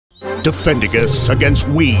defending us against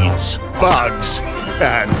weeds, bugs,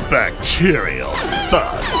 and bacterial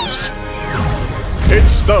thugs.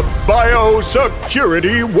 It's the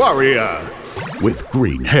Biosecurity Warrior with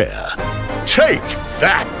green hair. Take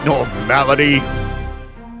that, normality!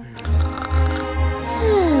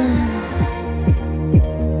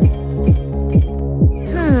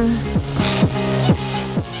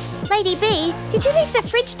 Lady B, did you leave the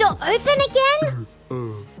fridge door open again?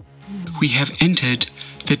 We have entered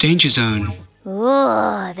the danger zone.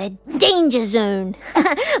 Oh, the danger zone.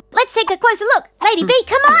 Let's take a closer look. Lady B,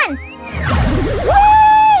 come on! Woohoo!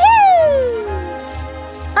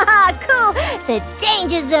 Haha, cool! The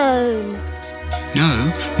danger zone.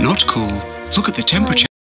 No, not cool. Look at the temperature.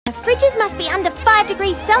 The fridges must be under 5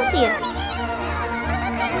 degrees Celsius.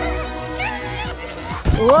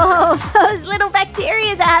 Whoa, those little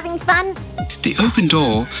bacteria are having fun. The open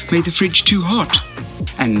door made the fridge too hot,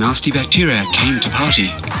 and nasty bacteria came to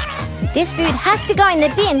party. This food has to go in the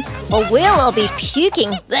bin, or we'll all be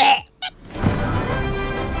puking. Blech.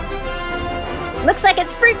 Looks like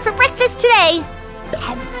it's fruit for breakfast today.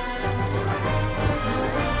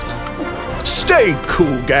 Stay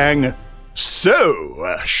cool, gang.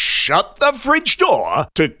 So, shut the fridge door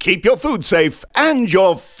to keep your food safe and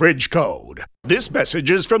your fridge cold. This message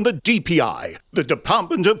is from the DPI, the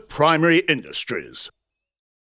Department of Primary Industries.